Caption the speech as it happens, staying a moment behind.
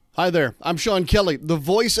Hi there, I'm Sean Kelly, the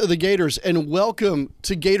voice of the Gators, and welcome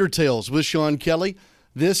to Gator Tales with Sean Kelly.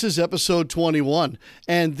 This is episode 21,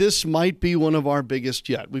 and this might be one of our biggest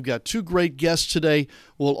yet. We've got two great guests today.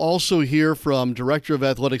 We'll also hear from Director of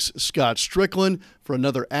Athletics Scott Stricklin for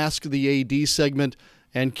another Ask the AD segment,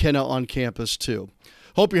 and Kenna on campus too.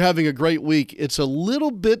 Hope you're having a great week. It's a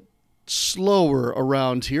little bit slower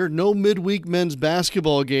around here. No midweek men's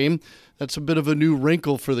basketball game. That's a bit of a new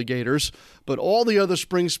wrinkle for the Gators, but all the other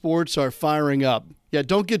spring sports are firing up. Yeah,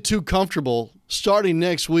 don't get too comfortable. Starting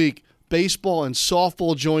next week, baseball and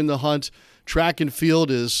softball join the hunt. Track and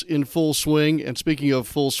field is in full swing. And speaking of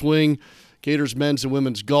full swing, Gators men's and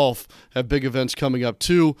women's golf have big events coming up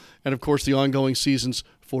too. And of course, the ongoing seasons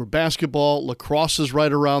for basketball, lacrosse is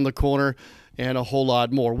right around the corner, and a whole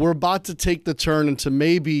lot more. We're about to take the turn into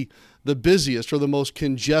maybe the busiest or the most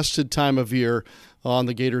congested time of year on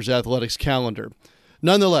the Gators athletics calendar.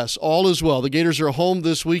 Nonetheless, all is well. The Gators are home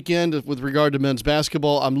this weekend with regard to men's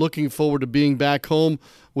basketball. I'm looking forward to being back home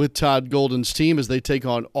with Todd Golden's team as they take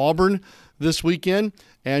on Auburn this weekend.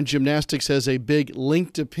 And gymnastics has a big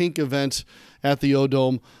Link to Pink event at the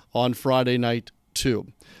O-Dome on Friday night, too.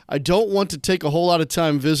 I don't want to take a whole lot of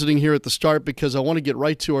time visiting here at the start because I want to get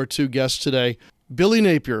right to our two guests today. Billy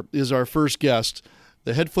Napier is our first guest.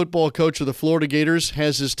 The head football coach of the Florida Gators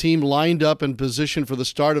has his team lined up and positioned for the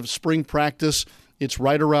start of spring practice. It's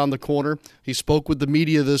right around the corner. He spoke with the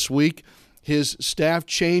media this week. His staff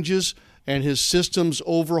changes and his systems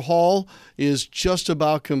overhaul is just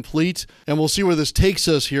about complete. And we'll see where this takes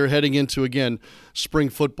us here heading into, again, spring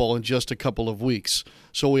football in just a couple of weeks.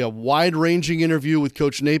 So we have a wide-ranging interview with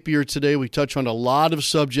Coach Napier today. We touch on a lot of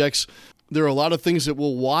subjects. There are a lot of things that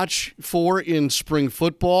we'll watch for in spring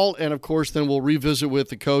football, and of course then we'll revisit with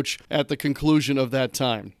the coach at the conclusion of that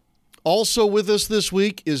time. Also with us this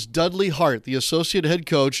week is Dudley Hart, the associate head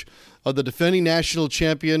coach of the defending national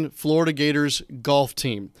champion Florida Gators golf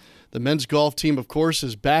team. The men's golf team, of course,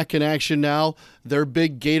 is back in action now. Their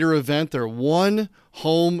big Gator event, their one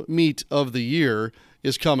home meet of the year,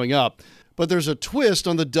 is coming up. But there's a twist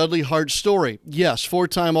on the Dudley Hart story. Yes,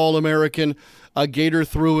 four-time All-American, a Gator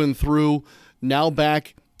through and through, now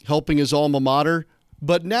back helping his alma mater.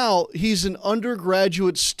 But now he's an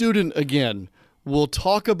undergraduate student again. We'll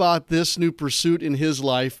talk about this new pursuit in his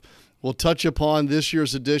life. We'll touch upon this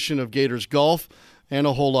year's edition of Gators Golf and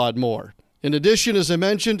a whole lot more. In addition, as I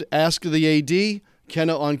mentioned, Ask the AD,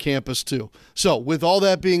 Kenna on campus too. So with all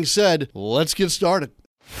that being said, let's get started.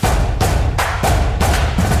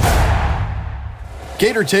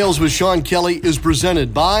 Gator Tales with Sean Kelly is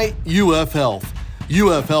presented by UF Health.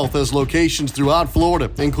 UF Health has locations throughout Florida,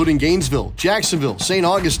 including Gainesville, Jacksonville, St.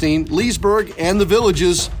 Augustine, Leesburg, and the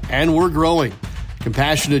Villages, and we're growing.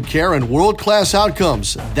 Compassionate care and world-class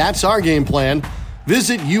outcomes, that's our game plan.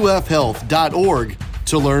 Visit ufhealth.org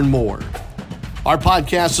to learn more. Our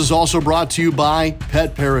podcast is also brought to you by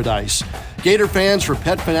Pet Paradise. Gator fans, for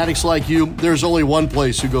pet fanatics like you, there's only one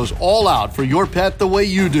place who goes all out for your pet the way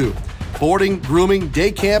you do. Boarding, grooming,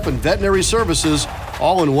 day camp, and veterinary services,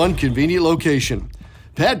 all in one convenient location.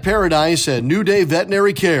 Pet Paradise and New Day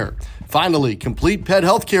Veterinary Care. Finally, complete pet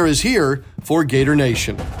health care is here for Gator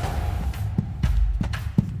Nation.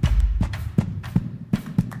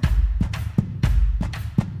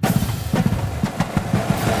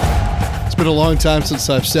 It's been a long time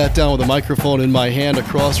since I've sat down with a microphone in my hand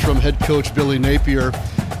across from head coach Billy Napier.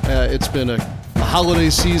 It's been a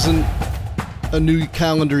holiday season, a new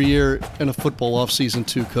calendar year, and a football offseason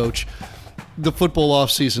too, Coach. The football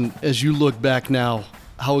offseason, as you look back now,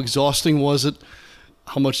 how exhausting was it?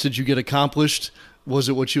 How much did you get accomplished? Was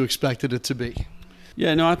it what you expected it to be?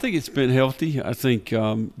 Yeah, no, I think it's been healthy. I think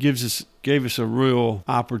gave us a real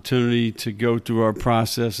opportunity to go through our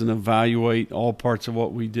process and evaluate all parts of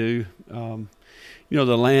what we do.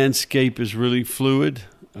 The landscape is really fluid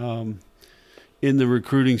in the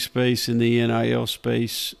recruiting space, in the NIL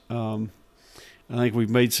space. I think we've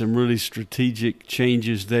made some really strategic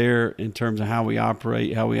changes there in terms of how we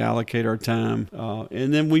operate, how we allocate our time.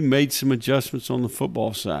 And then we made some adjustments on the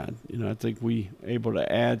football side. I think we able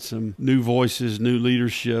to add some new voices, new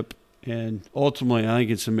leadership. And ultimately, I think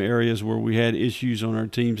in some areas where we had issues on our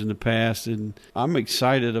teams in the past. And I'm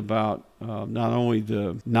excited about not only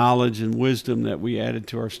the knowledge and wisdom that we added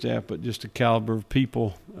to our staff, but just the caliber of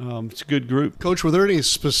people. It's a good group. Coach, were there any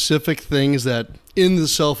specific things that in the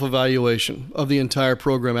self-evaluation of the entire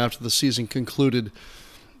program after the season concluded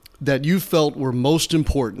that you felt were most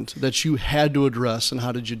important, that you had to address, and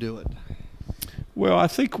how did you do it? Well, I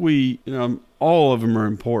think all of them are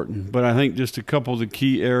important, but I think just a couple of the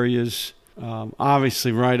key areas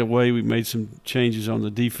Obviously, right away, we made some changes on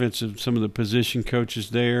the defensive, some of the position coaches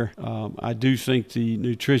there. I do think the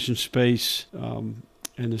nutrition space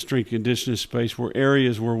and the strength and conditioning space were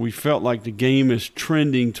areas where we felt like the game is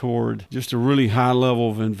trending toward just a really high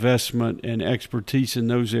level of investment and expertise in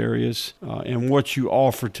those areas, and what you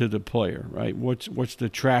offer to the player, right? What's the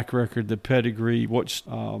track record, the pedigree, what's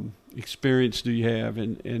experience do you have,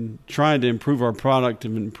 and trying to improve our product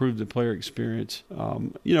and improve the player experience. We're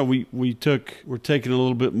taking a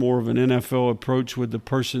little bit more of an NFL approach with the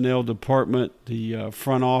personnel department, the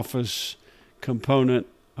front office component.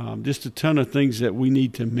 Just a ton of things that we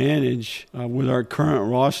need to manage with our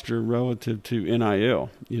current roster relative to NIL,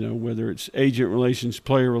 whether it's agent relations,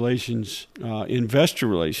 player relations, investor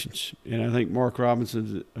relations. And I think Mark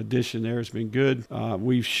Robinson's addition there has been good.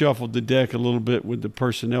 We've shuffled the deck a little bit with the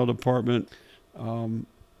personnel department. And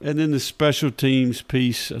then the special teams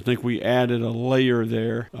piece, I think we added a layer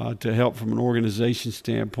there to help from an organization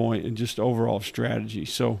standpoint and just overall strategy.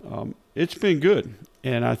 So it's been good.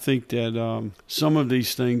 And I think that some of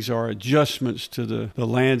these things are adjustments to the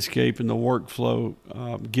landscape and the workflow,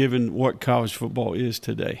 given what college football is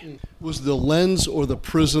today. Was the lens or the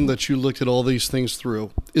prism that you looked at all these things through,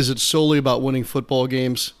 is it solely about winning football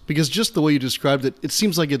games? Because just the way you described it, it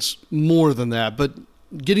seems like it's more than that. But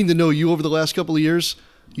getting to know you over the last couple of years,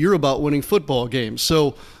 you're about winning football games.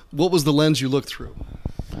 So what was the lens you looked through?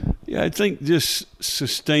 Yeah, I think just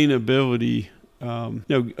sustainability,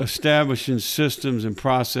 establishing systems and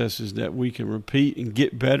processes that we can repeat and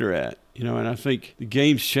get better at, and I think the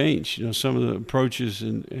game's changed, some of the approaches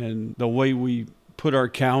and the way we put our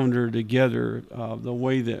calendar together, the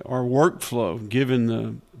way that our workflow, given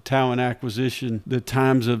the talent acquisition, the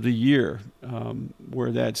times of the year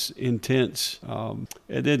where that's intense. And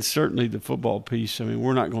then certainly the football piece. I mean,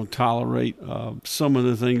 we're not going to tolerate some of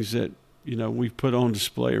the things that, we've put on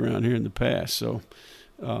display around here in the past. So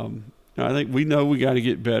I think we know we got to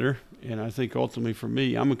get better. And I think ultimately for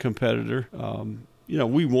me, I'm a competitor.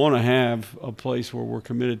 We want to have a place where we're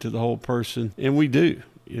committed to the whole person, and we do.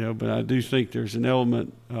 But I do think there's an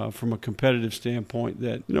element from a competitive standpoint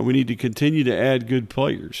that, we need to continue to add good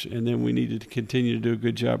players, and then we need to continue to do a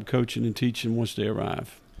good job coaching and teaching once they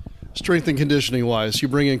arrive. Strength and conditioning wise, you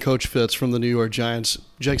bring in Coach Fitz from the New York Giants,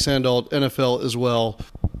 Jake Sandahl, NFL as well.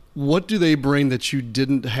 What do they bring that you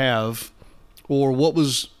didn't have, or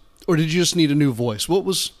did you just need a new voice? What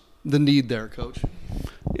was the need there, Coach?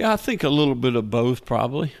 Yeah, I think a little bit of both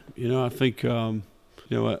probably. I think a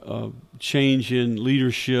change in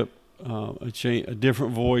leadership, a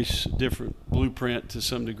different voice, different blueprint to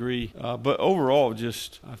some degree. But overall,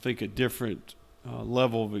 just I think a different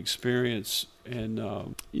level of experience. And,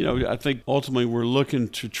 I think ultimately we're looking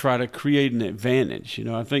to try to create an advantage.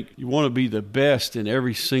 I think you want to be the best in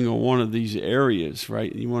every single one of these areas,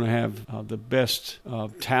 right? You want to have the best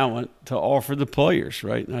talent to offer the players,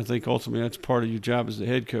 right? And I think ultimately that's part of your job as the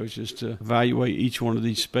head coach, is to evaluate each one of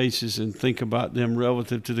these spaces and think about them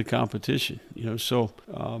relative to the competition. So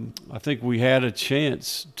I think we had a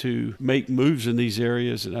chance to make moves in these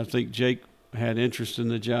areas, and I think Jake had interest in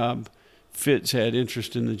the job. Fitz had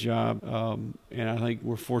interest in the job, and I think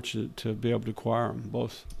we're fortunate to be able to acquire them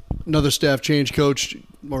both. Another staff change, Coach,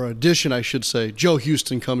 or addition, I should say. Joe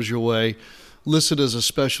Houston comes your way, listed as a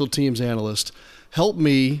special teams analyst. Help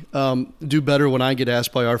me do better when I get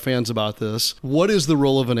asked by our fans about this. What is the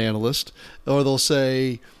role of an analyst? Or they'll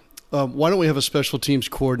say, why don't we have a special teams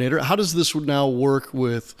coordinator? How does this now work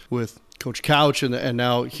with Coach Couch and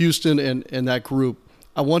now Houston and that group?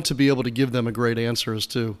 I want to be able to give them a great answer as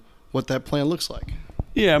to what that plan looks like.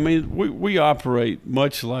 Yeah, I mean, we operate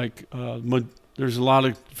much like there's a lot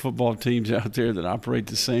of football teams out there that operate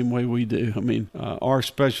the same way we do. I mean, our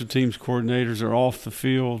special teams coordinators are off the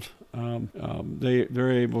field.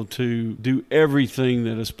 They're able to do everything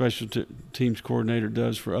that a special teams coordinator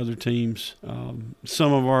does for other teams.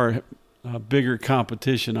 Some of our bigger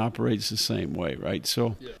competition operates the same way, right?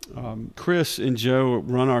 So Chris and Joe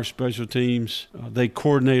run our special teams. They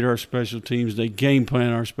coordinate our special teams. They game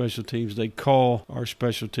plan our special teams. They call our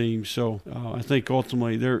special teams. So I think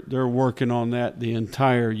ultimately they're working on that the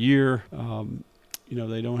entire year.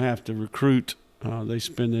 They don't have to recruit. They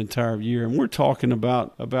spend the entire year, and we're talking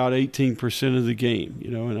about 18% of the game,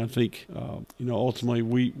 and I think, ultimately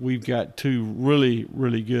we've got two really,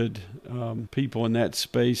 really good people in that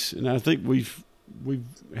space, and I think we've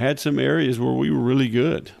had some areas where we were really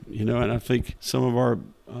good, and I think some of our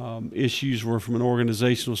issues were from an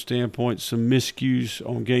organizational standpoint, some miscues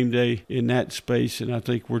on game day in that space, and I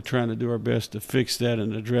think we're trying to do our best to fix that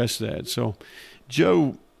and address that. So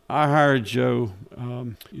Joe I hired Joe,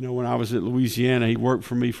 when I was at Louisiana. He worked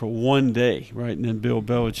for me for one day, right? And then Bill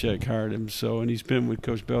Belichick hired him. And he's been with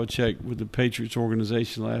Coach Belichick with the Patriots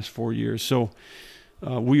organization the last 4 years. So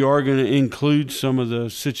we are going to include some of the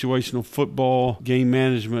situational football, game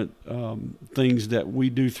management things that we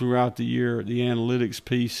do throughout the year, the analytics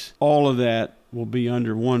piece. All of that will be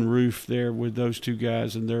under one roof there with those two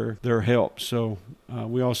guys and their help. So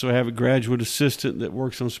we also have a graduate assistant that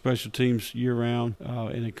works on special teams year-round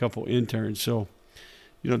and a couple interns. So,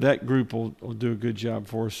 that group will do a good job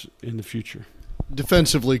for us in the future.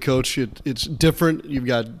 Defensively, Coach, it's different. You've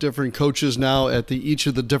got different coaches now at each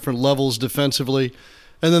of the different levels defensively.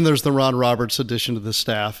 And then there's the Ron Roberts addition to the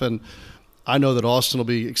staff. And I know that Austin will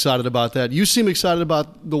be excited about that. You seem excited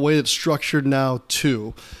about the way it's structured now,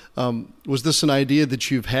 too. Was this an idea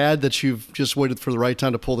that you've had that you've just waited for the right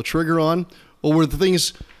time to pull the trigger on? Or were the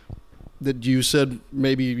things that you said,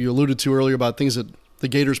 maybe you alluded to earlier about things that the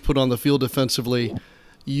Gators put on the field defensively,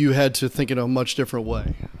 you had to think in a much different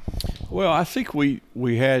way? Well, I think we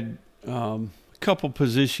had a couple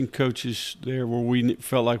position coaches there where we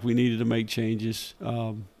felt like we needed to make changes.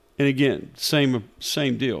 And again, same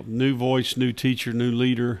deal. New voice, new teacher, new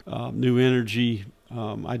leader, new energy.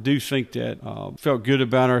 I do think that felt good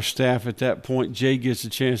about our staff at that point. Jay gets a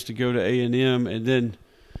chance to go to A&M, and then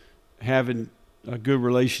having a good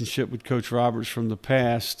relationship with Coach Roberts from the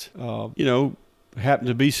past, happened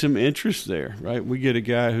to be some interest there, right? We get a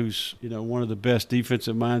guy who's, one of the best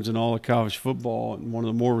defensive minds in all of college football and one of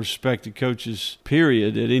the more respected coaches,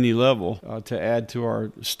 period, at any level, to add to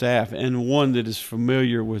our staff, and one that is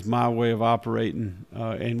familiar with my way of operating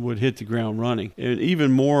and would hit the ground running. And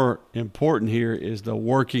even more important here is the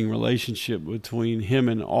working relationship between him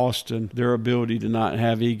and Austin, their ability to not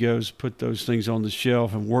have egos, put those things on the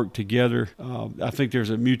shelf and work together. I think there's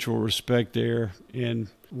a mutual respect there, and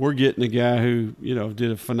we're getting a guy who, did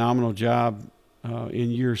a phenomenal job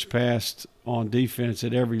in years past on defense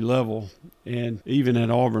at every level. And even at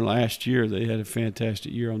Auburn last year, they had a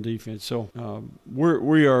fantastic year on defense. So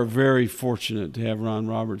we are very fortunate to have Ron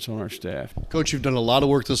Roberts on our staff. Coach, you've done a lot of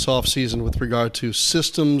work this offseason with regard to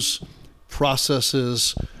systems,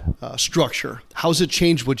 processes, structure. How's it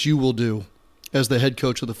changed what you will do as the head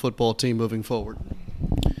coach of the football team moving forward?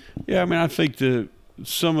 Yeah, I think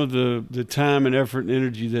some of the time and effort and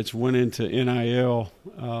energy that's went into NIL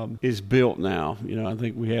is built now. I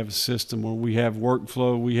think we have a system where we have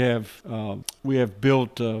workflow. We have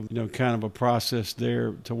built kind of a process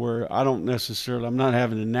there to where I'm not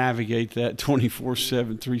having to navigate that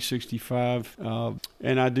 24/7, 365.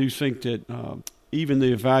 And I do think that even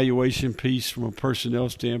the evaluation piece from a personnel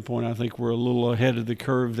standpoint, I think we're a little ahead of the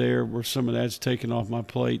curve there where some of that's taken off my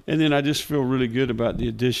plate. And then I just feel really good about the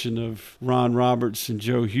addition of Ron Roberts and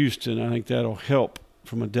Joe Houston. I think that'll help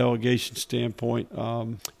from a delegation standpoint.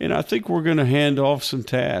 And I think we're going to hand off some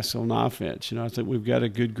tasks on offense. I think we've got a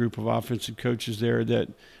good group of offensive coaches there that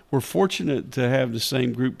we're fortunate to have the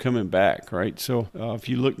same group coming back, right? So if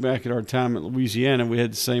you look back at our time at Louisiana, we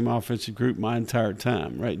had the same offensive group my entire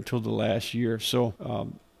time, right, until the last year.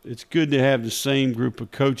 So it's good to have the same group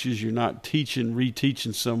of coaches. You're not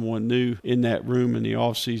reteaching someone new in that room in the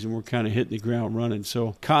offseason. We're kind of hitting the ground running.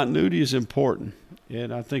 So continuity is important.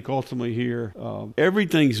 And I think ultimately here,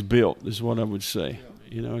 everything's built is what I would say.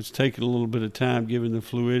 It's taken a little bit of time given the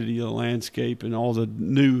fluidity of the landscape and all the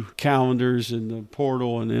new calendars and the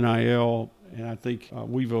portal and NIL. And I think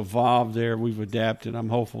we've evolved there. We've adapted. I'm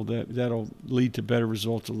hopeful that that'll lead to better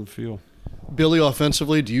results on the field. Billy,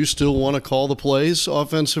 offensively, do you still want to call the plays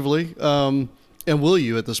offensively? And will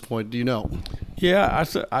you at this point? Do you know? Yeah,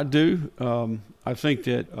 I do. I think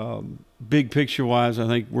that big picture-wise, I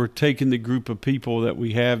think we're taking the group of people that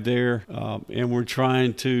we have there and we're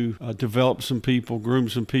trying to develop some people, groom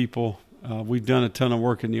some people. We've done a ton of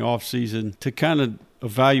work in the off-season to kind of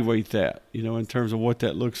evaluate that, in terms of what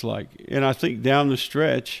that looks like. And I think down the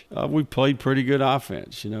stretch, we've played pretty good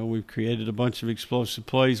offense. We've created a bunch of explosive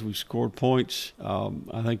plays. We've scored points.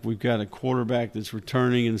 I think we've got a quarterback that's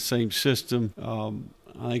returning in the same system.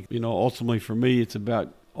 I think, ultimately for me, it's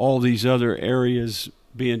about all these other areas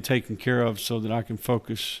being taken care of so that I can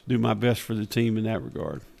do my best for the team in that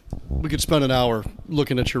regard. We could spend an hour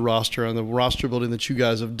looking at your roster and the roster building that you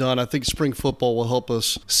guys have done. I think spring football will help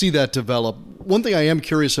us see that develop. One thing I am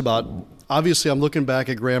curious about, obviously I'm looking back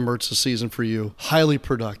at Graham Mertz's season for you. Highly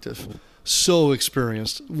productive, so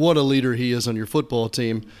experienced. What a leader he is on your football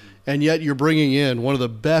team. And yet you're bringing in one of the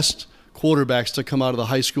best quarterbacks to come out of the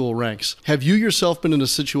high school ranks. Have you yourself been in a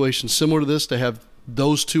situation similar to this to have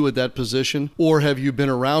those two at that position? Or have you been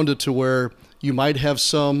around it to where you might have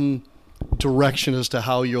some direction as to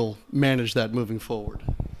how you'll manage that moving forward?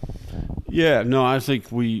 Yeah, no, I think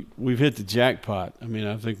we've hit the jackpot. I mean,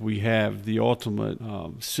 I think we have the ultimate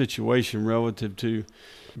situation relative to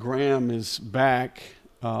Graham is back.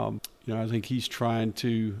 I think he's trying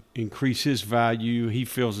to increase his value. He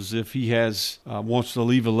feels as if he wants to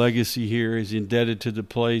leave a legacy here. He's indebted to the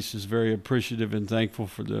place, is very appreciative and thankful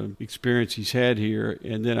for the experience he's had here.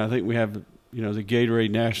 And then I think we have the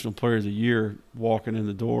Gatorade National Player of the Year walking in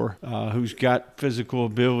the door, who's got physical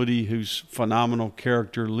ability, who's phenomenal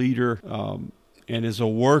character leader, and is a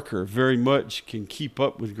worker, very much can keep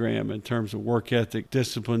up with Graham in terms of work ethic,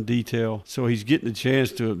 discipline, detail. So he's getting a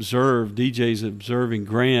chance to observe. DJ's observing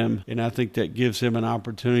Graham, and I think that gives him an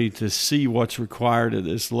opportunity to see what's required at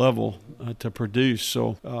this level to produce.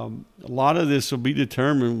 So a lot of this will be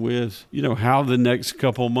determined with, how the next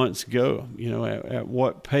couple months go. At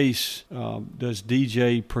what pace does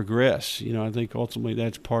DJ progress? I think ultimately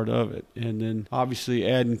that's part of it. And then obviously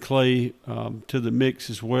adding Clay to the mix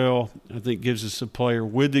as well, I think gives us a player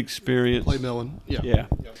with experience. Clay Millen. Yeah.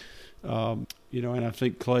 Yep. And I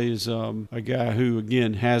think Clay is a guy who,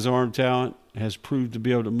 again, has arm talent, has proved to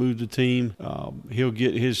be able to move the team. He'll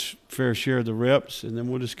get his fair share of the reps, and then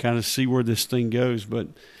we'll just kind of see where this thing goes. But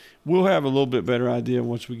we'll have a little bit better idea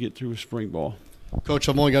once we get through with spring ball. Coach,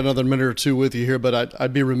 I've only got another minute or two with you here, but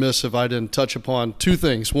I'd be remiss if I didn't touch upon two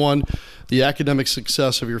things. One, the academic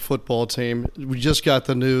success of your football team. We just got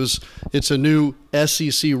the news. It's a new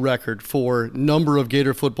SEC record for number of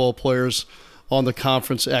Gator football players on the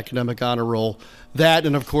conference academic honor roll. That,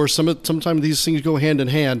 and of course, sometimes these things go hand in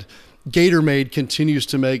hand. GatorMade continues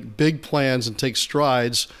to make big plans and take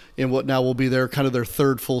strides in what now will be their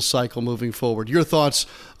third full cycle moving forward. Your thoughts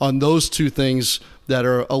on those two things that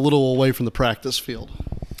are a little away from the practice field?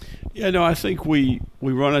 Yeah, no, I think we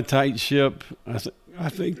run a tight ship. I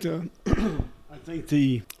think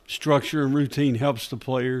the structure and routine helps the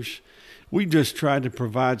players. We just tried to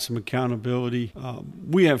provide some accountability.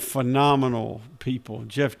 We have phenomenal people.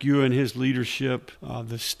 Jeff Ewan, his leadership,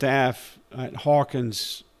 the staff at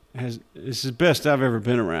Hawkins it's the best I've ever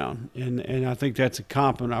been around, and I think that's a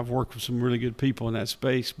compliment. I've worked with some really good people in that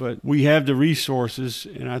space, but we have the resources,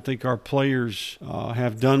 and I think our players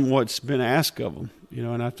have done what's been asked of them.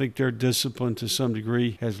 And I think their discipline to some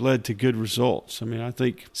degree has led to good results. I mean, I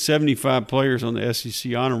think 75 players on the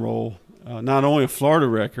SEC honor roll, not only a Florida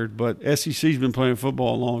record, but SEC's been playing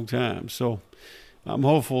football a long time. So I'm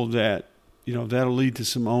hopeful that that'll lead to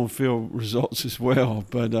some on-field results as well.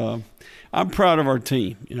 But I'm proud of our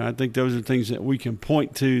team. I think those are things that we can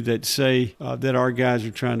point to that say that our guys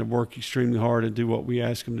are trying to work extremely hard and do what we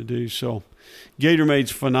ask them to do. So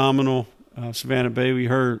GatorMade's phenomenal. Savannah Bailey,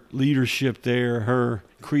 her leadership there, her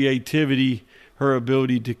creativity, her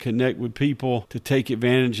ability to connect with people, to take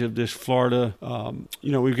advantage of this Florida.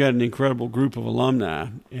 We've got an incredible group of alumni,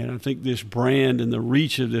 and I think this brand and the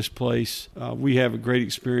reach of this place, we have a great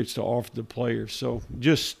experience to offer the players. So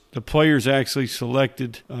just the players actually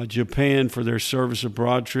selected Japan for their service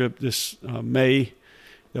abroad trip this May.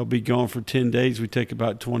 They'll be gone for 10 days. We take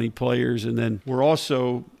about 20 players, and then we're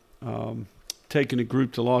also taking a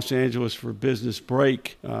group to Los Angeles for a business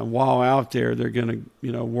break. While out there, they're going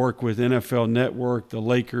to, work with NFL Network, the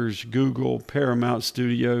Lakers, Google, Paramount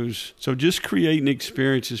Studios. So just creating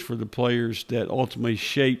experiences for the players that ultimately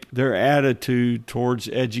shape their attitude towards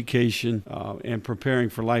education and preparing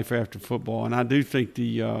for life after football. And I do think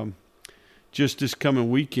just this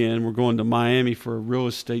coming weekend, we're going to Miami for a real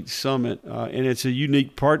estate summit, and it's a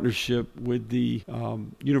unique partnership with the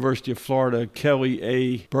University of Florida Kelly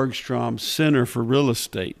A. Bergstrom Center for Real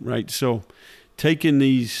Estate, right? So taking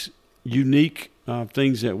these unique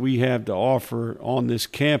things that we have to offer on this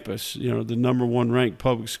campus, the number one ranked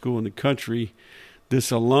public school in the country,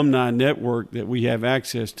 this alumni network that we have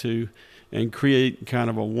access to, and create kind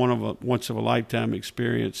of a once of a lifetime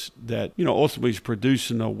experience that ultimately is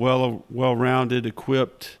producing a well-rounded,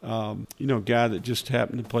 equipped guy that just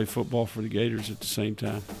happened to play football for the Gators at the same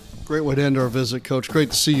time. Great way to end our visit, Coach.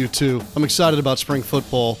 Great to see you too. I'm excited about spring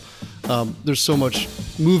football. There's so much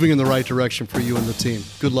moving in the right direction for you and the team.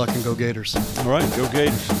 Good luck and go Gators. All right, go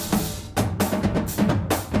Gators.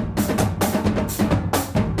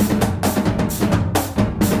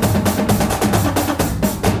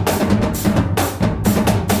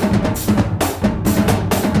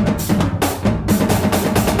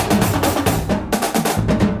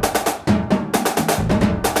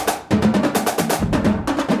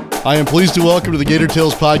 I am pleased to welcome to the Gator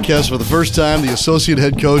Tales podcast for the first time the associate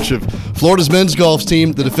head coach of Florida's men's golf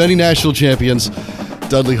team, the defending national champions,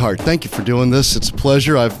 Dudley Hart. Thank you for doing this. It's a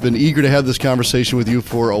pleasure. I've been eager to have this conversation with you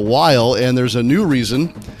for a while, and there's a new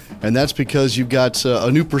reason, and that's because you've got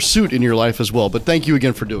a new pursuit in your life as well. But thank you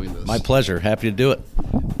again for doing this. My pleasure. Happy to do it.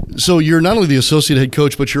 So you're not only the associate head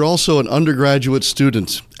coach, but you're also an undergraduate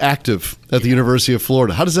student active at the University of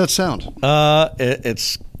Florida. How does that sound?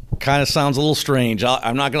 It's kind of sounds a little strange.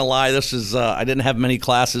 I'm not going to lie. This is I didn't have many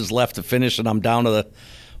classes left to finish, and I'm down to the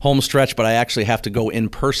home stretch. But I actually have to go in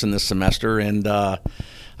person this semester, and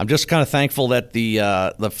I'm just kind of thankful that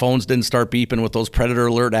the phones didn't start beeping with those predator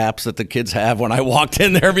alert apps that the kids have when I walked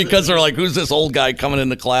in there, because they're like, "Who's this old guy coming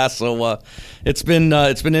into class?" So it's been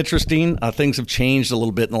interesting. Things have changed a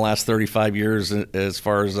little bit in the last 35 years as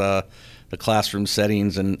far as the classroom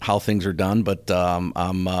settings and how things are done. But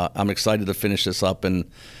I'm excited to finish this up and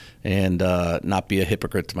not be a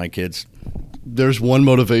hypocrite to my kids. There's one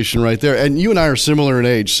motivation right there. And you and I are similar in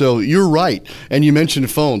age, so you're right. And you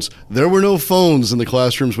mentioned phones. There were no phones in the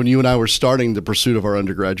classrooms when you and I were starting the pursuit of our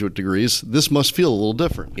undergraduate degrees. This must feel a little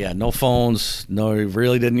different. Yeah, no phones. No, we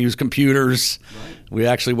really didn't use computers. Right. We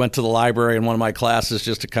actually went to the library in one of my classes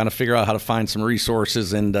just to kind of figure out how to find some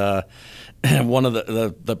resources. And one of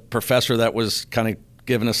the professor that was kind of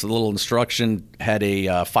giving us a little instruction had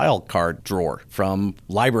a file card drawer from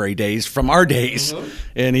library days, from our days. Uh-huh.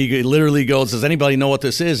 And he literally goes, "Does anybody know what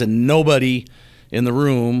this is?" And nobody in the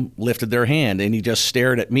room lifted their hand, and he just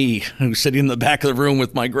stared at me, who's sitting in the back of the room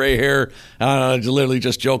with my gray hair. I literally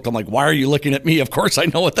just joked. I'm like, "Why are you looking at me? Of course I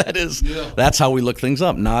know what that is." Yeah. That's how we look things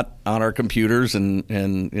up, not on our computers and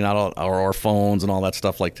our phones and all that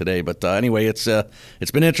stuff like today. But anyway, it's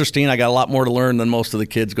been interesting. I got a lot more to learn than most of the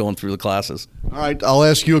kids going through the classes. All right, I'll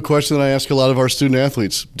ask you a question that I ask a lot of our student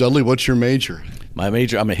athletes. Dudley, what's your major? My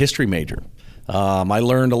major, I'm a history major. I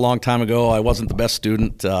learned a long time ago I wasn't the best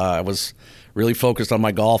student. I was really focused on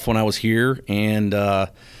my golf when I was here, and I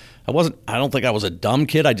don't think I was a dumb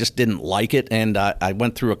kid. I just didn't like it, and I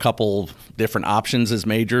went through a couple different options as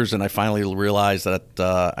majors, and I finally realized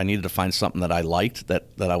that I needed to find something that I liked, that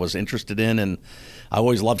I was interested in, and I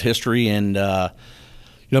always loved history, and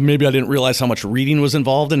maybe I didn't realize how much reading was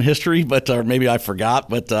involved in history, or maybe I forgot,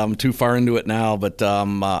 but I'm too far into it now, but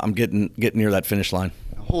I'm getting near that finish line.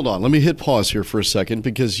 Hold on, let me hit pause here for a second,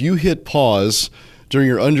 because you hit pause during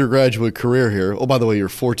your undergraduate career here. Oh, by the way, you're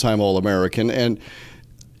 4-time All-American, and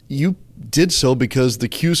you did so because the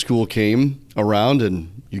Q school came around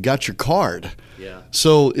and you got your card. Yeah.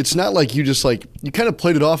 So it's not like you just you kind of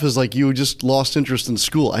played it off as like you just lost interest in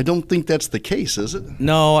school. I don't think that's the case, is it?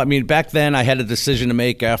 No, I mean, back then I had a decision to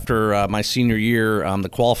make after my senior year. The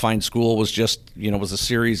qualifying school was just, was a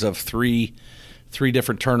series of three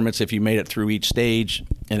different tournaments if you made it through each stage,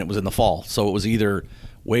 and it was in the fall. So it was either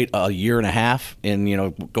wait a year and a half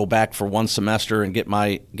and go back for one semester and get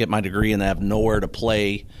my degree and have nowhere to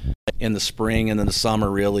play in the spring and then the summer,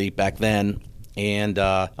 really, back then. And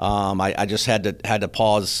I just had to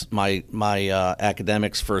pause my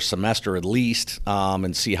academics for a semester at least,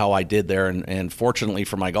 and see how I did there. And fortunately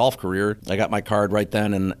for my golf career, I got my card right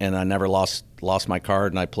then, and I never lost my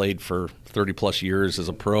card, and I played for 30 plus years as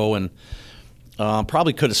a pro. And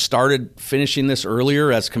probably could have started finishing this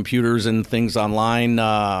earlier as computers and things online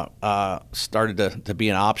started to be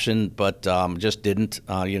an option, but just didn't.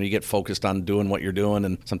 You get focused on doing what you're doing,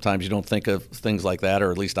 and sometimes you don't think of things like that,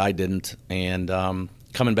 or at least I didn't. And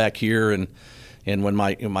coming back here and when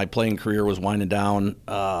my playing career was winding down,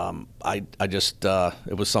 I just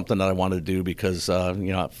it was something that I wanted to do because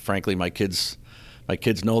frankly, my kids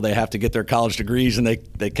know they have to get their college degrees, and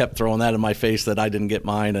they kept throwing that in my face that I didn't get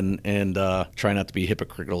mine, and try not to be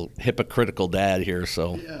hypocritical dad here.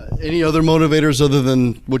 So, yeah. Any other motivators other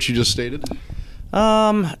than what you just stated?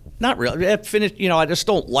 Not really. I just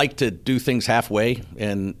don't like to do things halfway,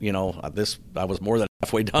 and I was more than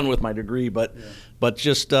halfway done with my degree, but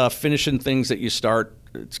just finishing things that you start,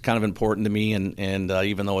 it's kind of important to me, and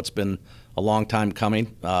even though it's been a long time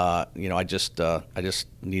coming, I just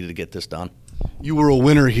needed to get this done. You were a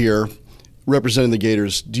winner here representing the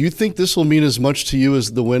Gators. Do you think this will mean as much to you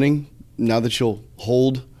as the winning now that you'll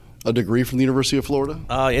hold a degree from the University of Florida?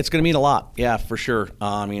 It's going to mean a lot, yeah, for sure.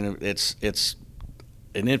 It's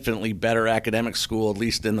an infinitely better academic school, at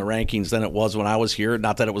least in the rankings, than it was when I was here.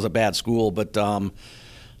 Not that it was a bad school, but I'm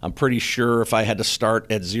pretty sure if I had to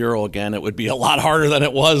start at zero again, it would be a lot harder than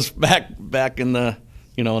it was back in the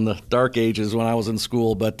in the dark ages when I was in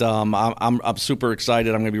school. But I'm super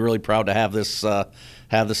excited. I'm going to be really proud to have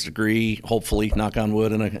this degree. Hopefully, knock on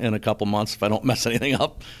wood, in a couple months if I don't mess anything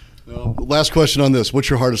up. Last question on this: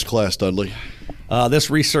 what's your hardest class, Dudley?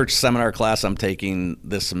 This research seminar class I'm taking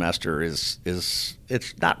this semester is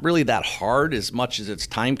it's not really that hard as much as it's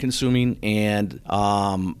time consuming, and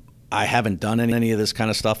I haven't done any of this kind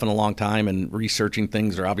of stuff in a long time, and researching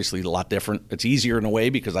things are obviously a lot different. It's easier in a way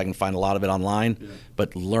because I can find a lot of it online,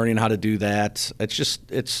 but learning how to do that, it's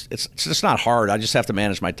just not hard. I just have to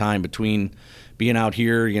manage my time between being out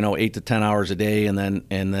here, 8 to 10 hours a day, and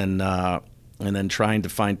then trying to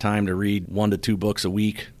find time to read 1 to 2 books a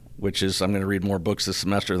week, which is, I'm going to read more books this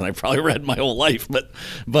semester than I've probably read my whole life.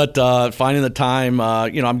 But finding the time,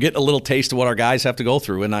 I'm getting a little taste of what our guys have to go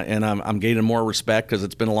through, and I'm gaining more respect because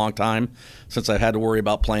it's been a long time since I've had to worry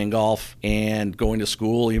about playing golf and going to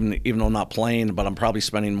school, even though I'm not playing. But I'm probably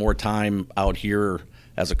spending more time out here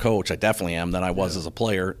as a coach. I definitely am than I was as a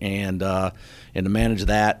player, and to manage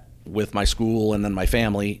that with my school and then my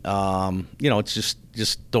family, it's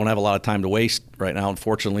just don't have a lot of time to waste right now.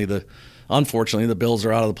 Unfortunately, the Bills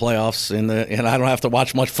are out of the playoffs, and I don't have to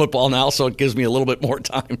watch much football now, so it gives me a little bit more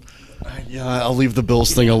time. Yeah, I'll leave the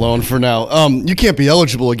Bills thing alone for now. You can't be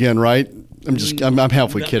eligible again, right? I'm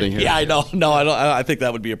halfway kidding here. Yeah, I know. No, I don't. I think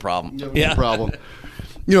that would be a problem. No problem.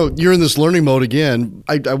 You're in this learning mode again.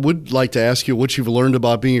 I would like to ask you what you've learned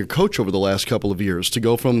about being a coach over the last couple of years, to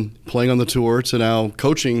go from playing on the tour to now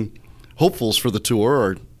coaching hopefuls for the tour,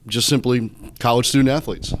 or just simply college student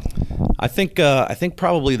athletes. I think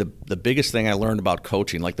probably the biggest thing I learned about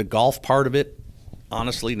coaching, like the golf part of it,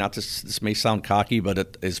 honestly, this may sound cocky, but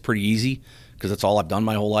it is pretty easy because that's all I've done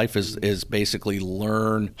my whole life is basically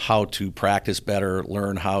learn how to practice better,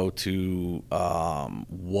 learn how to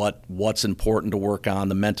what's important to work on,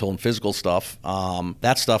 the mental and physical stuff.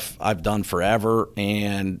 That stuff I've done forever,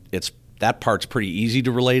 and that part's pretty easy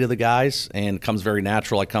to relay to the guys and comes very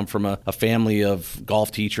natural. I come from a family of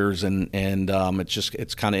golf teachers, and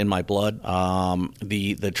it's kind of in my blood.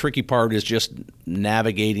 The tricky part is just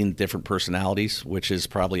navigating different personalities, which is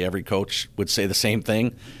probably every coach would say the same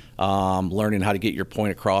thing. Learning how to get your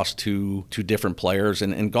point across to different players,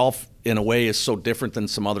 and golf in a way is so different than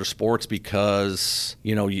some other sports because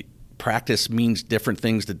practice means different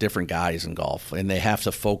things to different guys in golf, and they have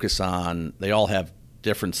to focus on. They all have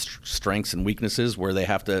different strengths and weaknesses where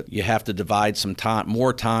you have to divide some time,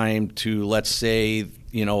 more time to, let's say,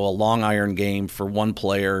 a long iron game for one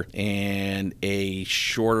player and a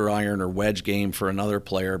shorter iron or wedge game for another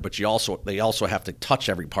player, but they also have to touch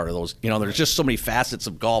every part of those. There's just so many facets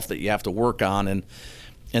of golf that you have to work on,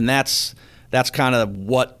 and that's kind of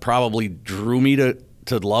what probably drew me to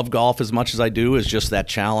love golf as much as I do, is just that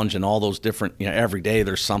challenge and all those different, every day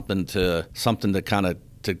there's something to kind of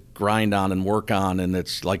to grind on and work on, and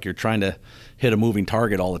it's like you're trying to hit a moving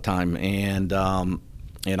target all the time, and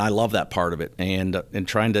I love that part of it, and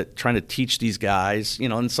trying to teach these guys,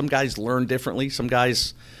 and some guys learn differently. Some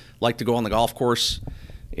guys like to go on the golf course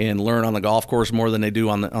and learn on the golf course more than they do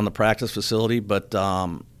on the practice facility, but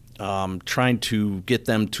trying to get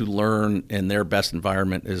them to learn in their best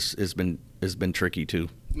environment has been tricky too.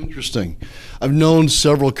 Interesting. I've known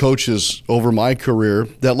several coaches over my career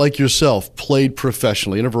that, like yourself, played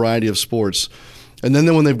professionally in a variety of sports. And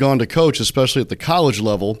then when they've gone to coach, especially at the college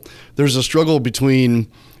level, there's a struggle between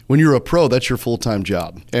when you're a pro, that's your full-time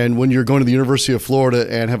job. And when you're going to the University of Florida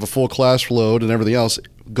and have a full class load and everything else,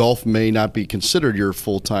 golf may not be considered your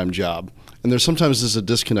full-time job. And there's a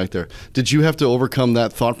disconnect there. Did you have to overcome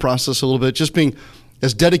that thought process a little bit? Just being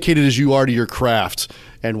as dedicated as you are to your craft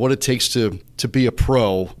and what it takes to be a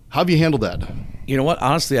pro, how have you handled that? You know what?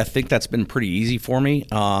 Honestly, I think that's been pretty easy for me.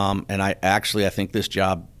 And I think this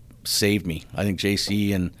job saved me. I think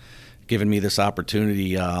JC and giving me this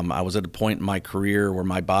opportunity, I was at a point in my career where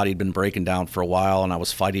my body had been breaking down for a while, and I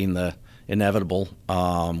was fighting the inevitable,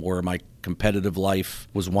 where my competitive life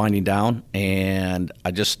was winding down. And I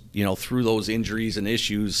just, through those injuries and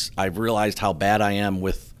issues, I've realized how bad I am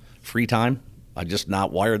with free time. I'm just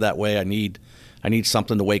not wired that way. I need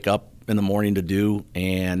something to wake up in the morning to do,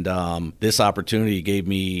 and this opportunity gave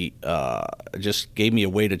me a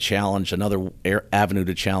way to challenge, another avenue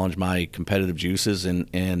to challenge my competitive juices,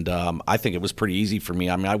 and I think it was pretty easy for me.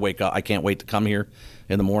 I mean, I wake up, I can't wait to come here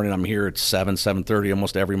in the morning. I'm here at 7:30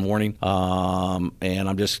 almost every morning, and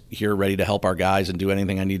I'm just here ready to help our guys and do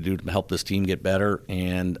anything I need to do to help this team get better,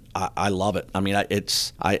 and I love it. I mean,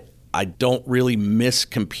 I don't really miss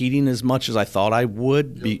competing as much as I thought I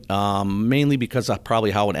would, mainly because of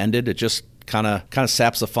probably how it ended. It just kind of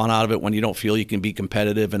saps the fun out of it when you don't feel you can be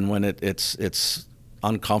competitive, and when it's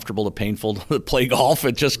uncomfortable to painful to play golf.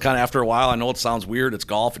 It just kind of, after a while, I know it sounds weird. It's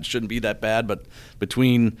golf. It shouldn't be that bad, but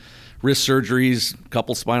between wrist surgeries, a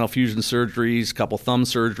couple spinal fusion surgeries, a couple thumb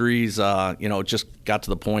surgeries. It just got to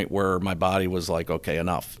the point where my body was like, okay,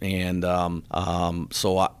 enough. And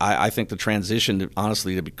so I think the transition,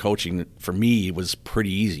 honestly, to be coaching for me was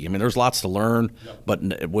pretty easy. I mean, there's lots to learn, but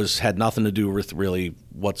it had nothing to do with really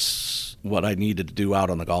what I needed to do out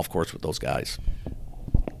on the golf course with those guys.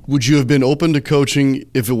 Would you have been open to coaching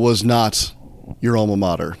if it was not your alma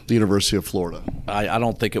mater, the University of Florida? I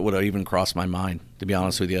don't think it would have even crossed my mind, to be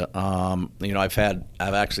honest with you. I've had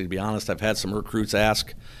some recruits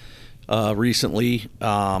ask recently,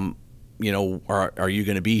 are you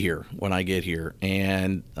going to be here when I get here?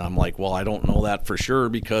 And I'm like, well, I don't know that for sure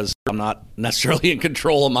because I'm not necessarily in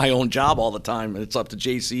control of my own job all the time. It's up to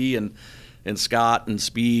JC and Scott and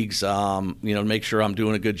Speegs, to make sure I'm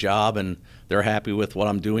doing a good job and they're happy with what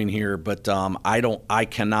I'm doing here. But I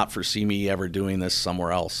cannot foresee me ever doing this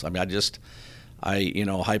somewhere else. I mean,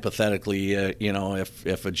 hypothetically,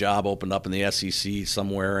 if a job opened up in the SEC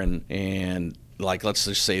somewhere and like, let's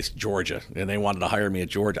just say it's Georgia and they wanted to hire me at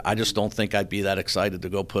Georgia, I just don't think I'd be that excited to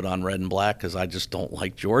go put on red and black because I just don't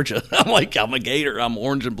like Georgia. I'm a Gator. I'm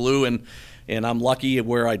orange and blue, and I'm lucky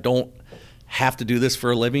where I don't have to do this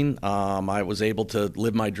for a living. I was able to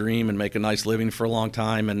live my dream and make a nice living for a long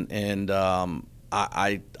time, and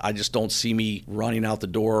I just don't see me running out the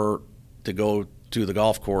door to go to the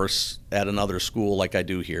golf course at another school like I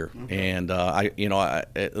do here. Okay. And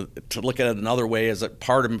to look at it another way is that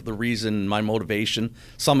part of the reason, my motivation,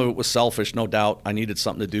 some of it was selfish, no doubt. I needed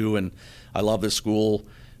something to do, and I love this school,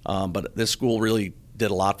 but this school really did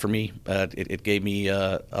a lot for me. It gave me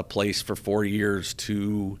a place for 4 years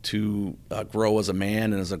to grow as a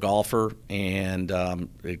man and as a golfer, and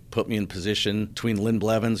it put me in position between Lynn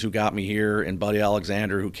Blevins, who got me here, and Buddy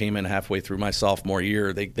Alexander, who came in halfway through my sophomore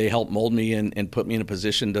year. They helped mold me and put me in a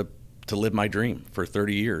position to live my dream for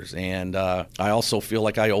 30 years. And I also feel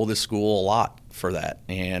like I owe this school a lot for that.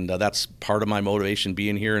 And that's part of my motivation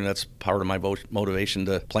being here, and that's part of my motivation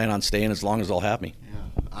to plan on staying as long as they'll have me.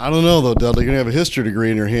 I don't know, though, Dudley. You're going to have a history degree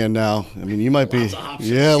in your hand now. I mean, you might Lots of options.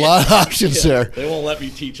 Yeah, a lot of options there. They won't let me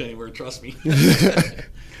teach anywhere, trust me.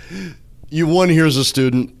 You won here as a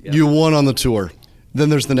student. Yep. You won on the tour. Then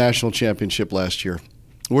there's the national championship last year.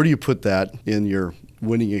 Where do you put that in your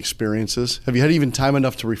winning experiences? Have you had even time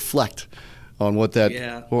enough to reflect on what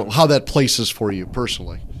that, or how that places for you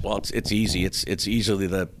personally? Well, it's easy. It's easily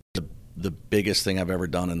the biggest thing I've ever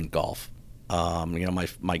done in golf.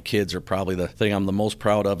 My kids are probably the thing I'm the most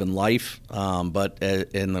proud of in life. But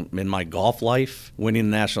in my golf life,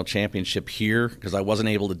 winning the national championship here, because I wasn't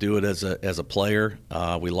able to do it as a player.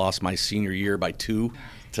 We lost my senior year by 2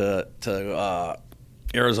 to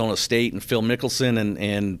Arizona State and Phil Mickelson,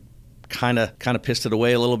 and kind of pissed it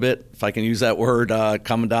away a little bit, if I can use that word,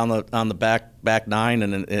 coming down on the back nine,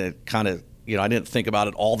 and it kind of, I didn't think about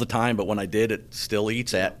it all the time, but when I did, it still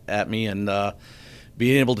eats at me. And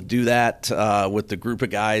being able to do that with the group of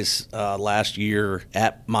guys last year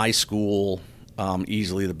at my school,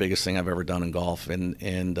 easily the biggest thing I've ever done in golf. And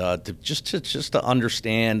to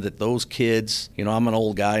understand that those kids, I'm an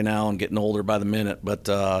old guy now and getting older by the minute, but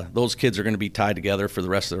those kids are going to be tied together for the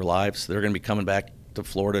rest of their lives. They're going to be coming back to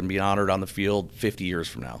Florida and be honored on the field 50 years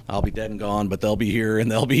from now. I'll be dead and gone, but they'll be here and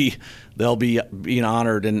they'll be being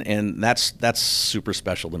honored, and that's super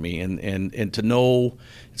special to me. And to know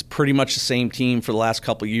it's pretty much the same team for the last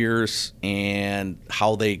couple of years, and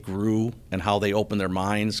how they grew and how they opened their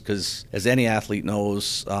minds, because as any athlete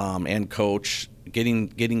knows, and coach,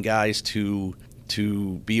 getting guys to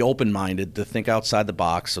be open-minded, to think outside the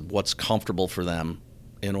box of what's comfortable for them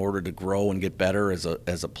in order to grow and get better as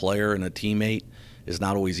a player and a teammate is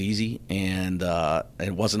not always easy, and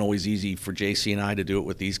it wasn't always easy for JC and I to do it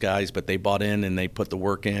with these guys, but they bought in and they put the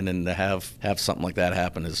work in, and to have something like that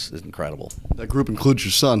happen is incredible. That group includes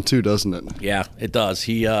your son too, doesn't it? Yeah, it does.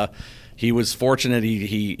 He was fortunate.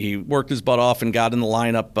 He worked his butt off and got in the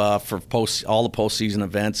lineup for all the postseason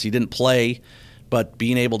events. He didn't play, but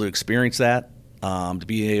being able to experience that, to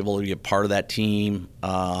be able to be a part of that team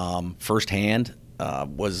firsthand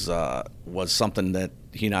was something that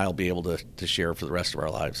he and I will be able to share for the rest of our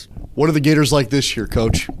lives. What are the Gators like this year,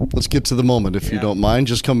 Coach? Let's get to the moment, if you don't mind.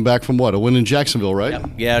 Just coming back from a win in Jacksonville, right?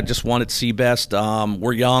 Yeah, just won at Seabest.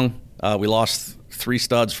 We're young. We lost 3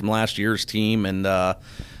 studs from last year's team, and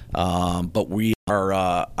but we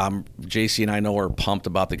are. JC and I know are pumped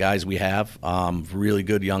about the guys we have. Really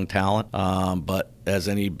good young talent. But as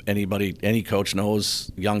any coach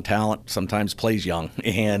knows, young talent sometimes plays young,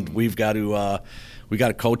 and we've got to. We got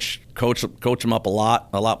to coach them up a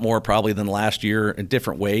lot more probably than last year in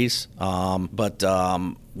different ways. But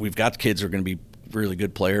we've got kids who are going to be really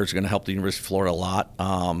good players. Are going to help the University of Florida a lot.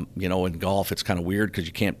 In golf, it's kind of weird because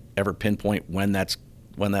you can't ever pinpoint when that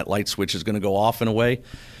light switch is going to go off in a way.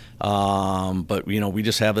 But we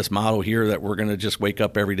just have this motto here that we're going to just wake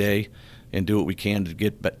up every day and do what we can to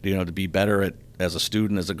get, to be better as a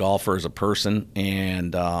student, as a golfer, as a person.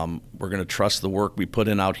 And we're going to trust the work we put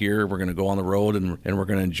in out here. We're going to go on the road and we're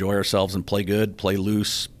going to enjoy ourselves and play good, play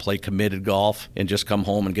loose, play committed golf, and just come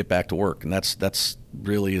home and get back to work. And that's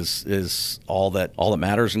really is all that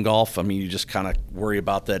matters in golf. I mean, you just kind of worry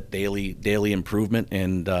about that daily improvement,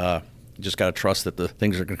 and you just got to trust that the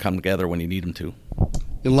things are going to come together when you need them to.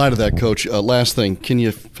 In light of that, Coach, last thing, can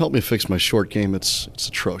you help me fix my short game? It's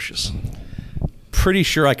atrocious. Pretty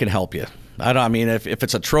sure I can help you. If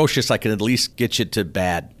it's atrocious, I can at least get you to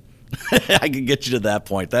bad. I can get you to that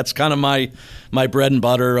point. That's kind of my bread and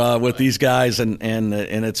butter with these guys, and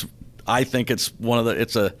it's. I think it's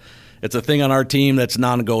it's a thing on our team that's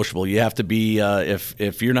non-negotiable. You have to be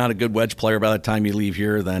if you're not a good wedge player by the time you leave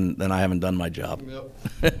here, then I haven't done my job.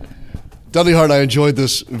 Yep. Dudley, Hart, I enjoyed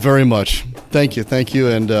this very much. Thank you,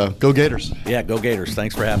 and go Gators. Yeah, go Gators.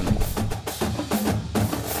 Thanks for having me.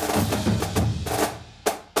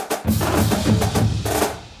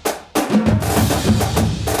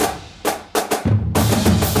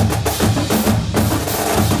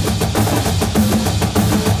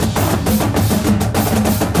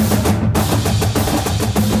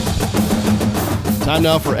 Time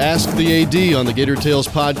now for Ask the AD on the Gator Tales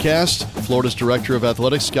podcast. Florida's Director of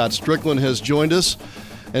Athletics, Scott Stricklin, has joined us.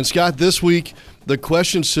 And Scott, this week, the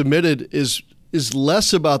question submitted is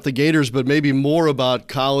less about the Gators, but maybe more about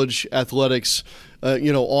college athletics,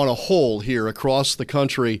 on a whole here across the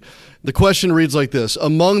country. The question reads like this: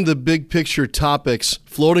 among the big picture topics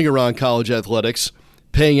floating around college athletics,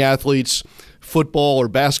 paying athletes, football or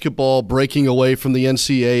basketball, breaking away from the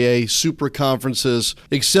NCAA, super conferences,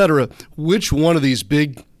 etc., which one of these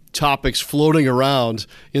big topics floating around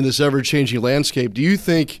in this ever-changing landscape do you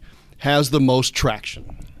think has the most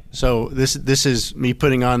traction? So this is me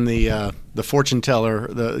putting on the fortune teller,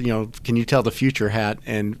 can you tell the future hat,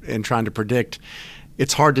 and trying to predict.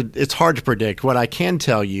 It's hard to predict. What I can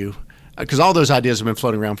tell you, because all those ideas have been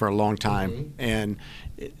floating around for a long time, and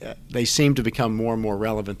they seem to become more and more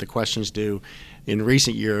relevant. The questions do in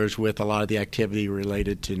recent years with a lot of the activity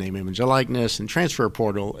related to name, image, and likeness and transfer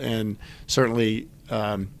portal, and certainly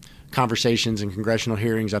conversations and congressional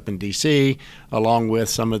hearings up in D.C., along with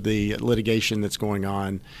some of the litigation that's going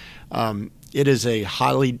on. It is a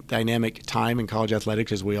highly dynamic time in college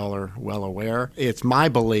athletics, as we all are well aware. It's my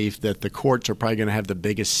belief that the courts are probably going to have the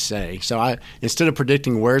biggest say. So instead of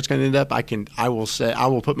predicting where it's going to end up, I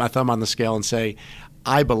will put my thumb on the scale and say,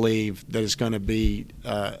 I believe that it's going to be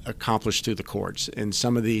accomplished through the courts. And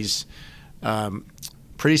some of these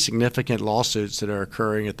pretty significant lawsuits that are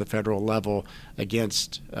occurring at the federal level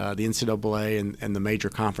against the NCAA and the major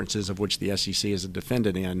conferences, of which the SEC is a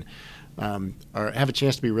defendant in, have a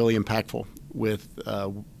chance to be really impactful with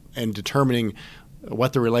and determining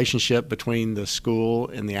what the relationship between the school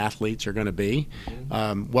and the athletes are going to be.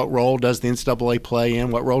 What role does the NCAA play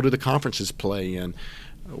in? What role do the conferences play in?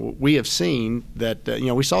 We have seen that,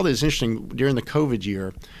 we saw this interesting during the COVID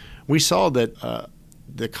year. We saw that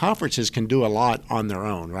the conferences can do a lot on their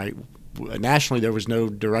own, right? Nationally, there was no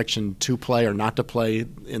direction to play or not to play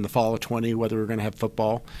in the fall of 20, whether we were going to have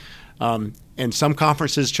football. And some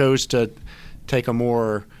conferences chose to take a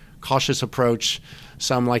more cautious approach.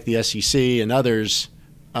 Some, like the SEC and others,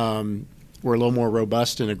 were a little more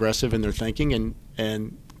robust and aggressive in their thinking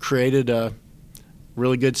and created a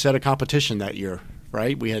really good set of competition that year,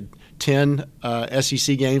 right? We had 10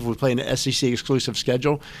 SEC games. We played an SEC exclusive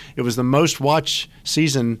schedule. It was the most viewed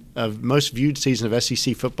season of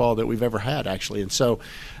SEC football that we've ever had, actually. And so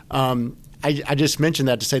I just mentioned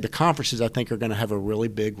that to say the conferences, I think, are going to have a really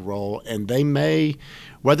big role, and they may,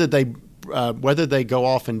 whether they go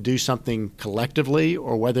off and do something collectively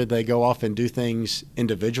or whether they go off and do things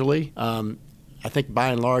individually, I think by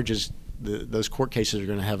and large those court cases are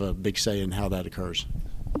going to have a big say in how that occurs.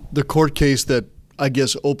 The court case that I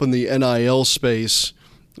guess opened the NIL space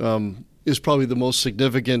is probably the most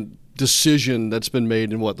significant decision that's been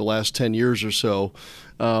made in the last 10 years or so.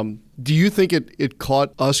 Do you think it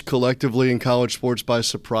caught us collectively in college sports by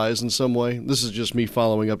surprise in some way? This is just me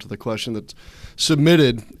following up to the question that's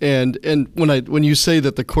submitted. And when you say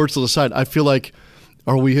that the courts will decide, I feel like,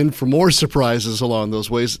 are we in for more surprises along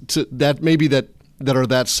those ways that are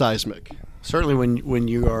that seismic? Certainly, when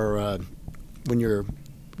you're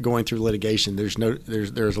going through litigation, there's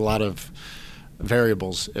a lot of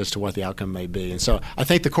variables as to what the outcome may be. And so I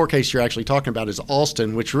think the court case you're actually talking about is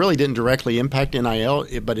Alston, which really didn't directly impact NIL,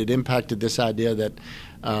 but it impacted this idea that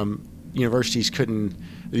universities couldn't,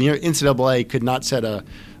 the NCAA could not set a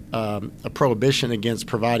prohibition against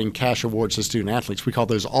providing cash awards to student athletes. We call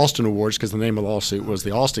those Alston Awards because the name of the lawsuit was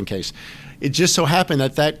the Alston case. It just so happened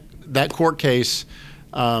that court case,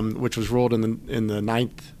 which was ruled in the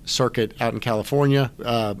Ninth Circuit out in California,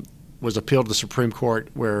 was appealed to the Supreme Court,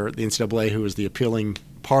 where the NCAA, who was the appealing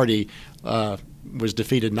party, was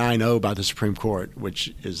defeated 9-0 by the Supreme Court,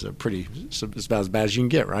 which is it's about as bad as you can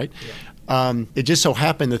get, right? Yeah. It just so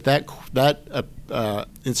happened that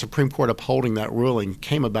in Supreme Court upholding that ruling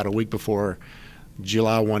came about a week before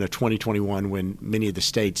July 1 of 2021, when many of the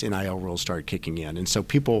states' NIL rules started kicking in. And so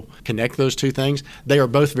people connect those two things. They are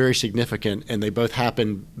both very significant, and they both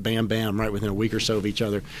happen bam, bam, right within a week or so of each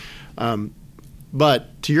other.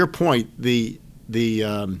 But to your point,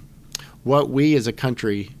 what we as a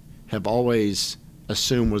country have always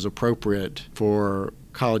assumed was appropriate for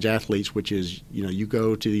college athletes, which is, you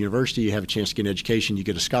go to the university, you have a chance to get an education, you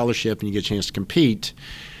get a scholarship, and you get a chance to compete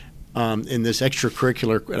in this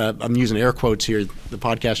extracurricular, I'm using air quotes here, the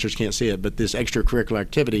podcasters can't see it, but this extracurricular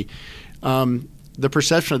activity, the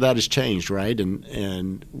perception of that has changed, right?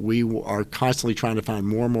 And we are constantly trying to find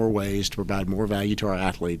more and more ways to provide more value to our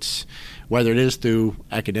athletes, whether it is through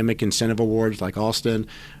academic incentive awards like Alston,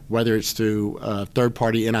 whether it's through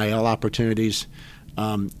third-party NIL opportunities.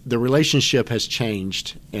 The relationship has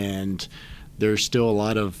changed, and there's still a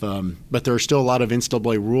lot of, but there are still a lot of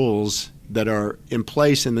NCAA rules that are in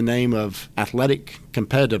place in the name of athletic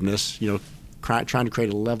competitiveness, trying to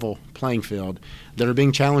create a level playing field, that are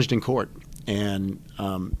being challenged in court. And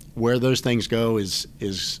where those things go is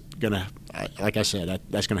going to, like I said,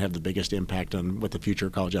 that's going to have the biggest impact on what the future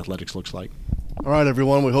of college athletics looks like. All right,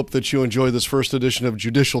 everyone. We hope that you enjoyed this first edition of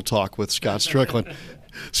Judicial Talk with Scott Stricklin.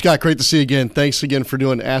 Scott, great to see you again. Thanks again for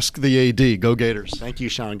doing Ask the AD. Go Gators. Thank you,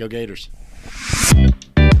 Sean. Go Gators.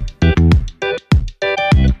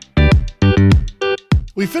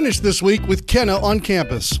 We finished this week with Kenna on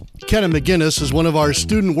campus. Kenna McGinnis is one of our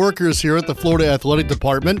student workers here at the Florida Athletic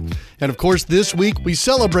Department. And of course, this week we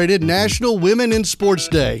celebrated National Women in Sports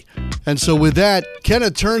Day. And so with that,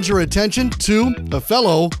 Kenna turns her attention to a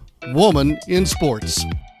fellow woman in sports.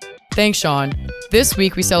 Thanks, Sean. This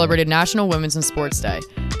week we celebrated National Women's in Sports Day.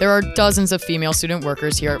 There are dozens of female student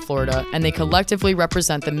workers here at Florida, and they collectively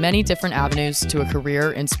represent the many different avenues to a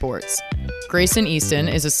career in sports. Grayson Easton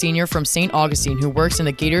is a senior from St. Augustine who works in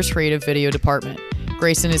the Gators Creative Video Department.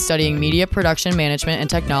 Grayson is studying media production management and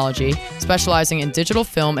technology, specializing in digital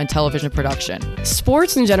film and television production.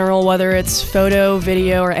 Sports in general, whether it's photo,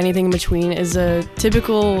 video, or anything in between, is a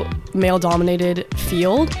typical male-dominated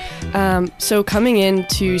field. So coming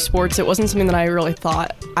into sports, it wasn't something that I really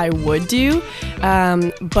thought I would do,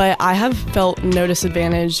 but I have felt no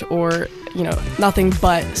disadvantage or nothing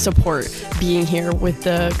but support being here with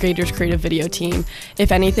the Gators Creative Video team.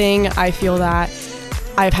 If anything, I feel that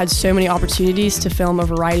I've had so many opportunities to film a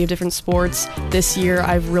variety of different sports. This year,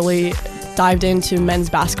 I've really dived into men's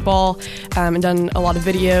basketball and done a lot of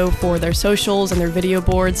video for their socials and their video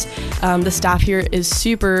boards. The staff here is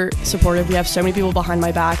super supportive. We have so many people behind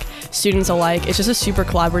my back, students alike. It's just a super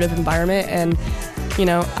collaborative environment, and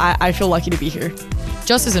I feel lucky to be here.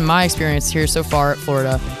 Just as in my experience here so far at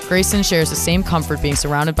Florida, Grayson shares the same comfort being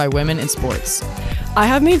surrounded by women in sports. I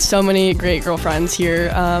have made so many great girlfriends here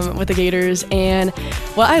with the Gators, and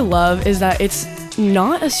what I love is that it's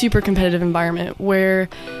not a super competitive environment where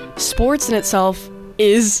sports in itself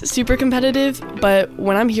is super competitive, but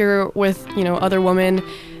when I'm here with, other women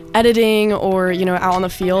editing or, out on the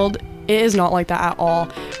field, it is not like that at all.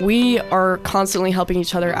 We are constantly helping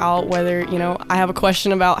each other out, whether, I have a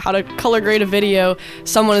question about how to color grade a video,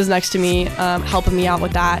 someone is next to me helping me out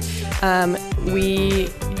with that. We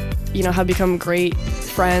have become great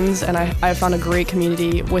friends, and I've found a great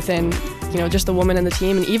community within, just the women in the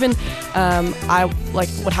team. And even I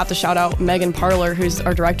would have to shout out Megan Parler, who's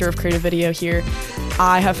our director of creative video here.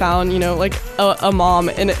 I have found, a mom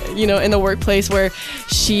in the workplace where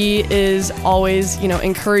she is always,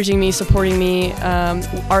 encouraging me, supporting me.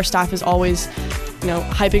 Our staff is always,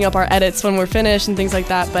 hyping up our edits when we're finished and things like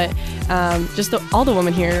that. But all the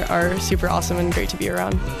women here are super awesome and great to be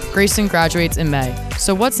around. Grayson graduates in May.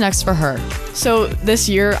 So what's next for her? So this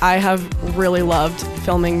year I have really loved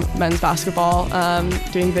filming men's basketball,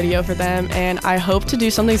 doing video for them, and I hope to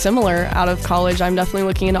do something similar out of college. I'm definitely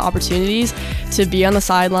looking into opportunities to be on the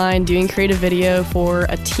sideline doing creative video for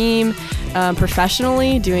a team,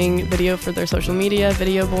 professionally doing video for their social media,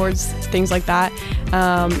 video boards, things like that,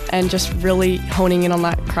 and just really honing in on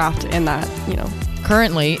that craft and that,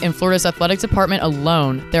 Currently, in Florida's athletic department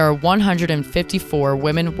alone, there are 154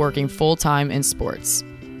 women working full-time in sports.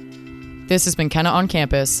 This has been Kenna on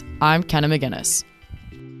Campus. I'm Kenna McGinnis.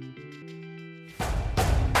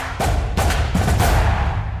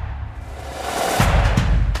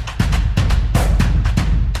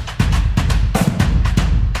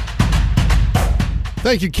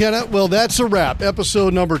 Thank you, Kenna. Well, that's a wrap.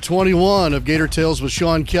 Episode number 21 of Gator Tales with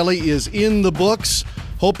Sean Kelly is in the books.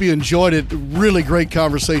 Hope you enjoyed it. Really great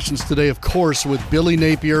conversations today, of course, with Billy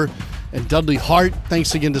Napier and Dudley Hart.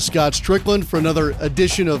 Thanks again to Scott Stricklin for another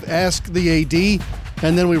edition of Ask the AD.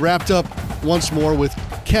 And then we wrapped up once more with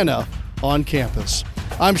Kenna on campus.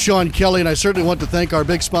 I'm Sean Kelly, and I certainly want to thank our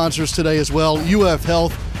big sponsors today as well, UF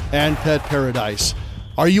Health and Pet Paradise.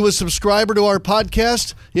 Are you a subscriber to our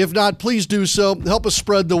podcast? If not, please do so. Help us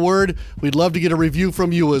spread the word. We'd love to get a review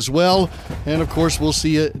from you as well. And, of course, we'll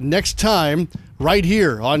see you next time right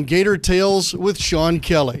here on Gator Tales with Sean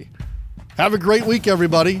Kelly. Have a great week,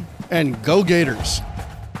 everybody, and go Gators.